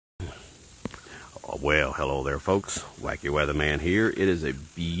Well, hello there, folks. Wacky Weatherman here. It is a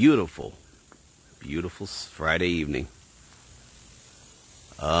beautiful, beautiful Friday evening.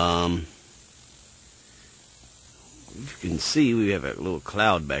 You can see we have a little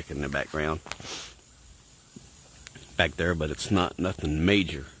cloud back in the background, back there, but it's not nothing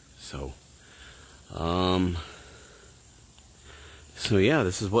major. So yeah,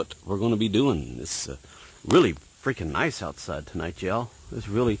 this is what we're going to be doing. It's really freaking nice outside tonight, y'all. This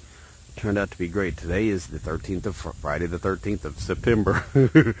really turned out to be great. Today is the 13th of Friday, the 13th of September.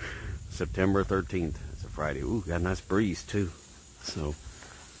 September 13th. It's a Friday. Ooh, got a nice breeze too. So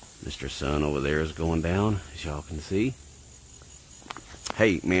Mr. Sun over there is going down, as y'all can see.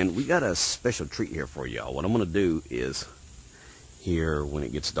 Hey man, we got a special treat here for y'all. What I'm gonna do is, here when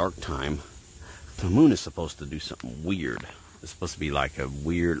it gets dark time, the moon is supposed to do something weird. It's supposed to be like a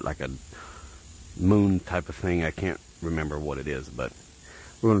weird, like a moon type of thing. I can't remember what it is, but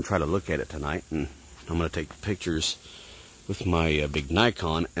we're going to try to look at it tonight, and I'm going to take pictures with my big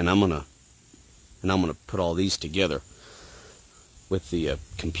Nikon, and I'm going to put all these together with the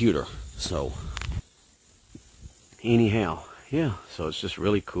computer. So anyhow, yeah, so it's just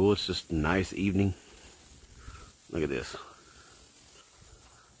really cool. It's just a nice evening. Look at this.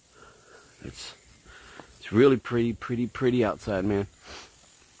 It's really pretty outside, man.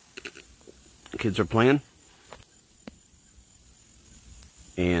 Kids are playing,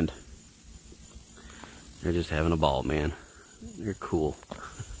 and they're just having a ball, man. They're cool.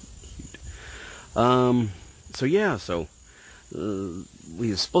 So yeah, we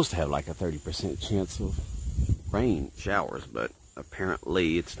were supposed to have like a 30% chance of rain showers, but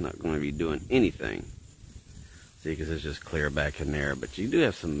apparently it's not going to be doing anything. See, because it's just clear back in there, but you do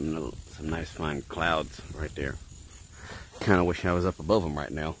have some nice fine clouds right there. Kind of wish I was up above them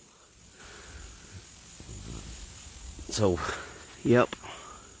right now. So, yep.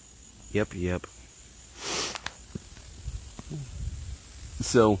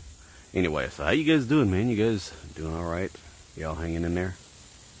 So, anyway, so how you guys doing, man? You guys doing all right? Y'all hanging in there?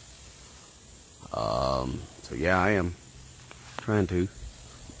 So yeah, I am trying to.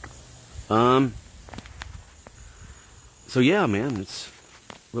 So yeah, man, it's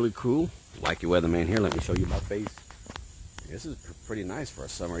really cool. Wacky Weatherman here. Let me show you my face. This is pretty nice for a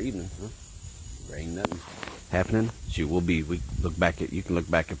summer evening, huh? Rain, nothing happening. You can look back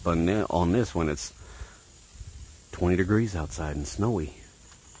on this when it's 20 degrees outside and snowy.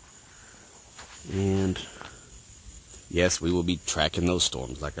 And yes, we will be tracking those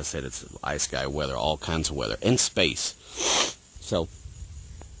storms. Like I said, it's ice sky weather, all kinds of weather, and space. So,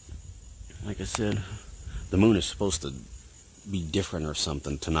 like I said, the moon is supposed to be different or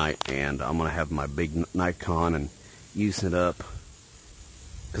something tonight, and I'm gonna have my big Nikon and use it up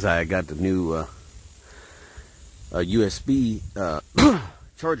because I got the new USB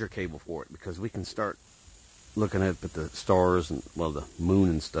charger cable for it, because we can start looking at the stars and, well, the moon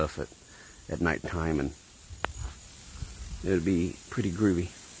and stuff at night time, and it'll be pretty groovy.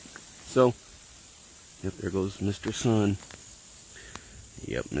 So, yep, there goes Mr. Sun.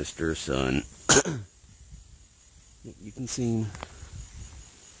 Yep, Mr. Sun. You can see him.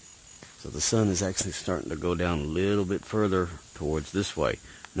 So the sun is actually starting to go down a little bit further towards this way.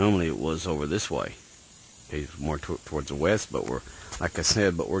 Normally it was over this way. Okay, more towards the west, but like I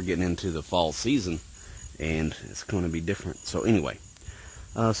said, we're getting into the fall season, and it's going to be different. So anyway,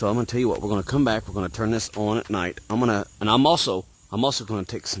 so I'm going to tell you what, we're going to come back, we're going to turn this on at night. I'm also going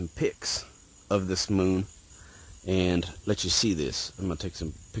to take some pics of this moon and let you see this. I'm going to take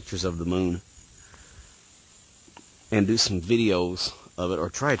some pictures of the moon and do some videos of it, or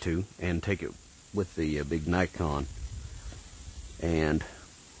try to, and take it with the big Nikon and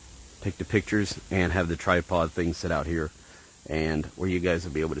take the pictures and have the tripod thing set out here, and where you guys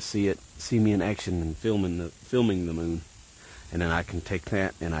will be able to see me in action and filming the moon. And then I can take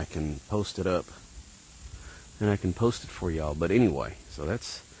that and I can post it up, and I can post it for y'all. But anyway, so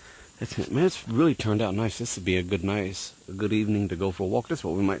that's it, man. It's really turned out nice. This would be a good evening to go for a walk. That's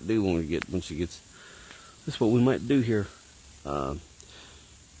what we might do when she gets. That's what we might do here.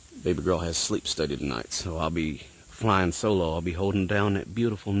 Baby girl has sleep study tonight, so I'll be flying solo. I'll be holding down that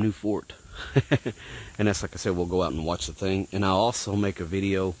beautiful new fort. And that's, like I said, we'll go out and watch the thing. And I'll also make a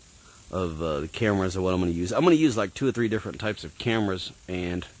video of the cameras and what I'm going to use. I'm going to use like 2 or 3 different types of cameras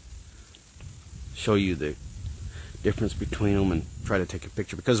and show you the difference between them and try to take a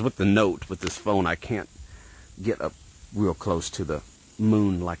picture. Because with this phone, I can't get up real close to the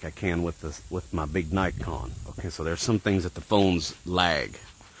moon like I can with my big Nikon. Okay, so there's some things that the phones lag,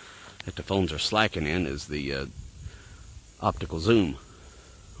 that the phones are slacking in, is the optical zoom.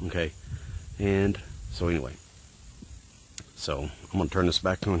 Okay, and so anyway, So I'm going to turn this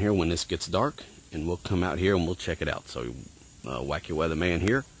back on here when this gets dark, and we'll come out here and we'll check it out. So, Wacky Weatherman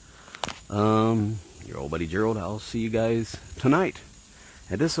here. Your old buddy Gerald. I'll see you guys tonight.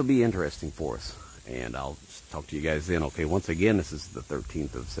 And this will be interesting for us. And I'll talk to you guys then. Okay, once again, this is the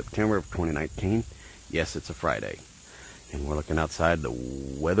 13th of September of 2019. Yes, it's a Friday. And we're looking outside the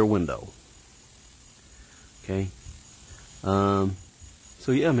weather window. Okay.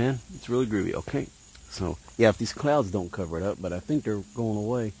 So yeah, man, it's really groovy. Okay. So yeah, if these clouds don't cover it up, but I think they're going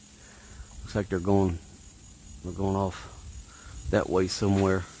away. Looks like they're going off that way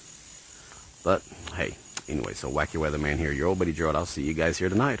somewhere. But hey, anyway, so Wacky Weatherman here, your old buddy Gerald. I'll see you guys here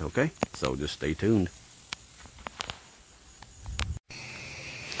tonight, okay? So just stay tuned.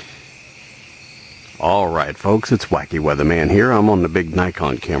 Alright folks, it's Wacky Weatherman here. I'm on the big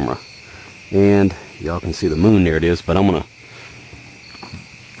Nikon camera. And y'all can see the moon, there it is, but I'm going to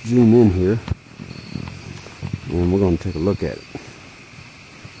zoom in here. And we're going to take a look at it.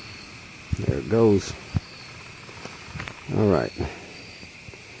 There it goes. Alright.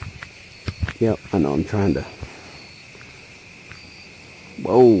 Yep, I know, I'm trying to...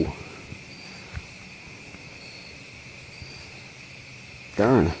 Whoa.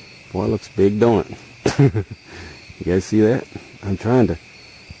 Darn. Boy, it looks big, don't it? You guys see that? I'm trying to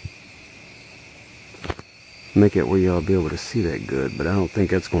make it where y'all be able to see that good, but I don't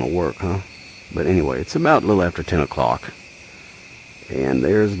think that's going to work, huh? But anyway, it's about a little after 10 o'clock. And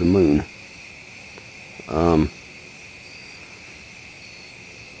there's the moon.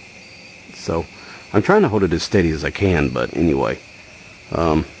 So, I'm trying to hold it as steady as I can, but anyway.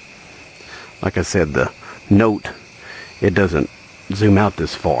 Like I said, the Note, it doesn't zoom out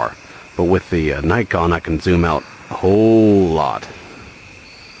this far. But with the Nikon, I can zoom out a whole lot.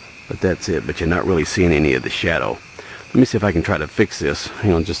 But that's it, but you're not really seeing any of the shadow. Let me see if I can try to fix this.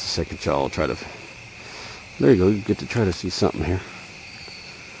 Hang on just a second, y'all. I'll try to... There you go, you get to try to see something here.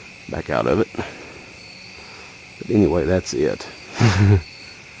 Back out of it. But anyway, that's it.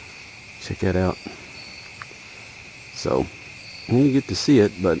 Check that out. So, you get to see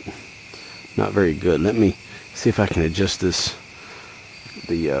it, but not very good. Let me see if I can adjust this,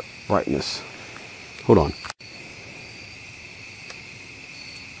 the brightness. Hold on.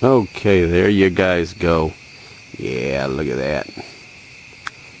 Okay, there you guys go. Yeah, look at that.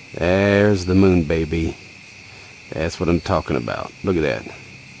 There's the moon, baby. That's what I'm talking about. Look at that.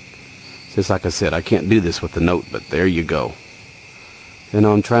 Just like I said, I can't do this with the Note, but there you go. You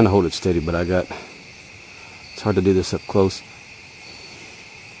know, I'm trying to hold it steady, but it's hard to do this up close.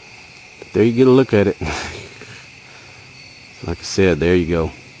 But there you get a look at it. Like I said, there you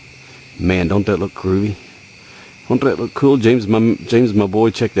go. Man, don't that look groovy? Don't that look cool? James, my boy,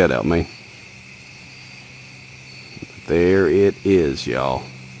 check that out, man. There it is, y'all.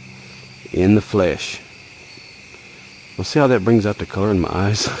 In the flesh. Well, see how that brings out the color in my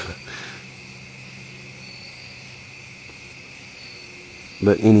eyes?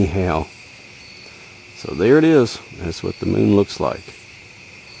 But anyhow, so there it is. That's what the moon looks like.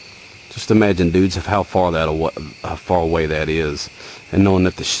 Just imagine, dudes, of how far away that is, and knowing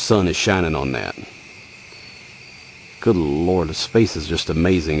that the sun is shining on that. Good Lord, the space is just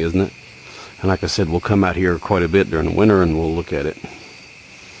amazing, isn't it? And like I said, we'll come out here quite a bit during the winter and we'll look at it.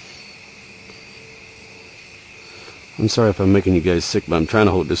 I'm sorry if I'm making you guys sick, but I'm trying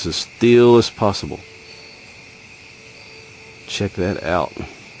to hold this as still as possible. Check that out.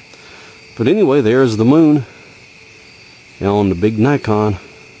 But anyway, there's the moon. And on the big Nikon.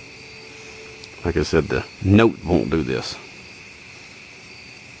 Like I said, the Note won't do this.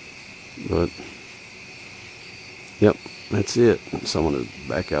 But, yep, that's it. So I'm going to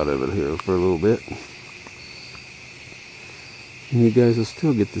back out of it here for a little bit. And you guys will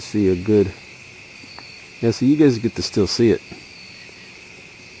still get to see a good... Yeah, so you guys get to still see it.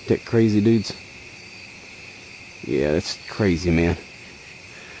 That crazy, dudes? Yeah, that's crazy, man.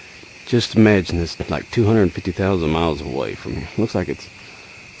 Just imagine this, like 250,000 miles away from here. Looks like it's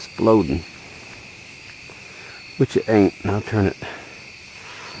exploding. Which it ain't. And I'll turn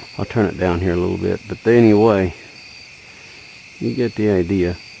it down here a little bit. But anyway, you get the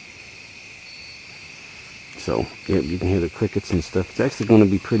idea. So, yeah, you can hear the crickets and stuff. It's actually going to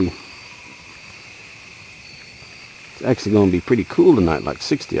be pretty... It's actually going to be pretty cool tonight, like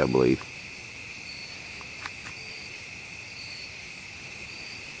 60, I believe.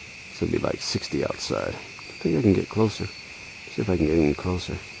 So it'll be like 60 outside. I think I can get closer. See if I can get any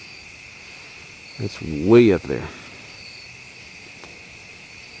closer. It's way up there.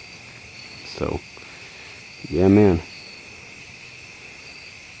 So, yeah, man.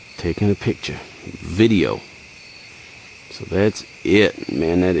 Taking a picture. Video. So that's it,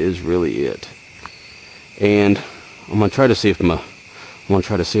 man. That is really it. And I'm going to try to see if my want to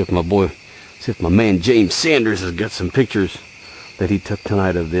try to see if my man James Sanders has got some pictures that he took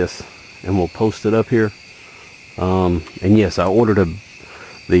tonight of this, and we'll post it up here. And yes, I ordered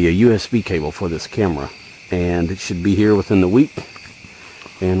the USB cable for this camera, and it should be here within the week.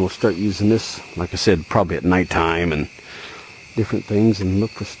 And we'll start using this, like I said, probably at nighttime and different things, and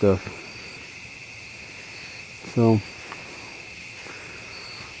look for stuff. So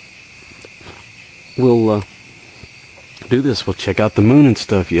we'll do this. We'll check out the moon and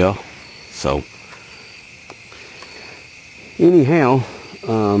stuff, y'all. So anyhow,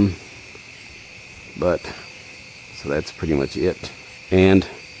 but so that's pretty much it. And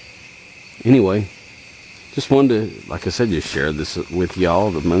anyway, just wanted to, like I said, just share this with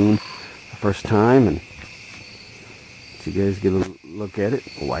y'all, the moon, the first time, and let you guys get a look at it.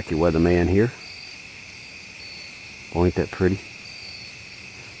 Wacky Weatherman here. Oh, ain't that pretty?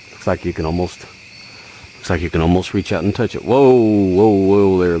 Looks like you can almost reach out and touch it. Whoa, whoa,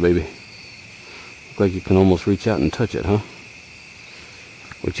 whoa there, baby. Looks like you can almost reach out and touch it, huh?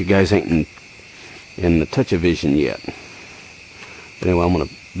 But you guys ain't in the touch-o-vision yet. Anyway, I'm gonna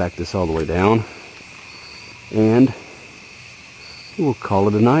back this all the way down, and we'll call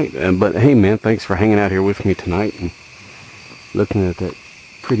it a night. But hey, man, thanks for hanging out here with me tonight and looking at that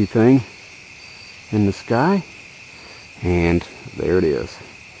pretty thing in the sky. And there it is.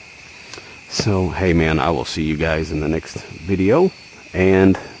 So hey, man, I will see you guys in the next video.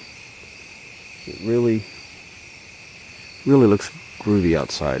 And it really looks groovy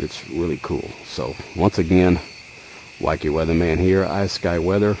outside. It's really cool. So once again, Wacky Weatherman here, iSky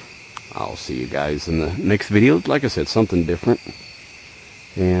Weather. I'll see you guys in the next video. Like I said, something different.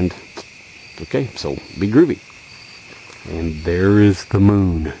 And okay, so be groovy. And there is the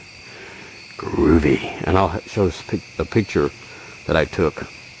moon. Groovy. And I'll show a picture that I took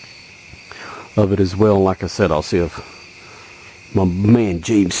of it as well. Like I said, I'll see if my man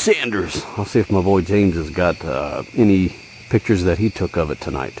James Sanders, I'll see if my boy James has got any pictures that he took of it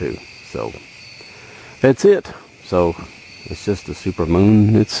tonight too. So that's it. So it's just a super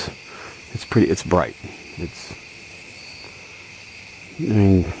moon. It's pretty, it's bright. It's, I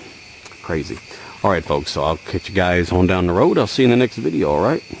mean, crazy. Alright folks, so I'll catch you guys on down the road. I'll see you in the next video,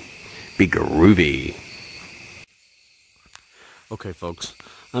 alright? Be groovy. Okay folks,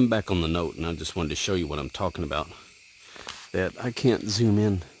 I'm back on the note, and I just wanted to show you what I'm talking about. That I can't zoom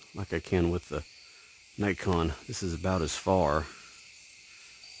in like I can with the Nikon. This is about as far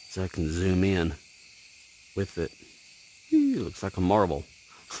as I can zoom in with it. It looks like a marble.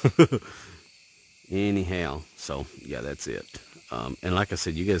 Anyhow, so yeah, that's it. And like I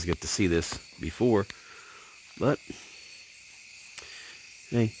said, you guys get to see this before, but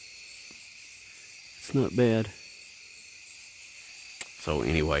hey, it's not bad. So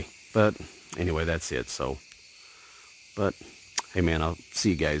anyway, that's it. So, but hey, man, I'll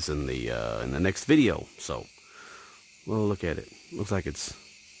see you guys in the next video. So, well, look at it. Looks like it's,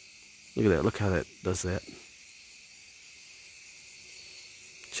 look at that. Look how that does that.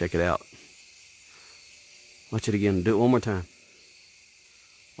 Check it out. Watch it again. Do it one more time.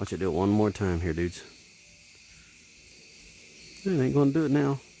 Watch it do it one more time here, dudes. It ain't gonna do it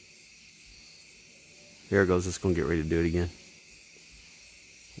now. There it goes. It's gonna get ready to do it again.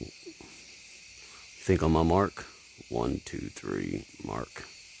 Think on my mark. 1, 2, 3, mark.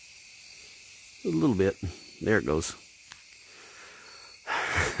 A little bit. There it goes.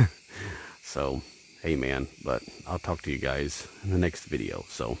 So, hey man, but I'll talk to you guys in the next video.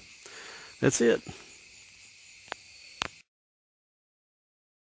 So, that's it.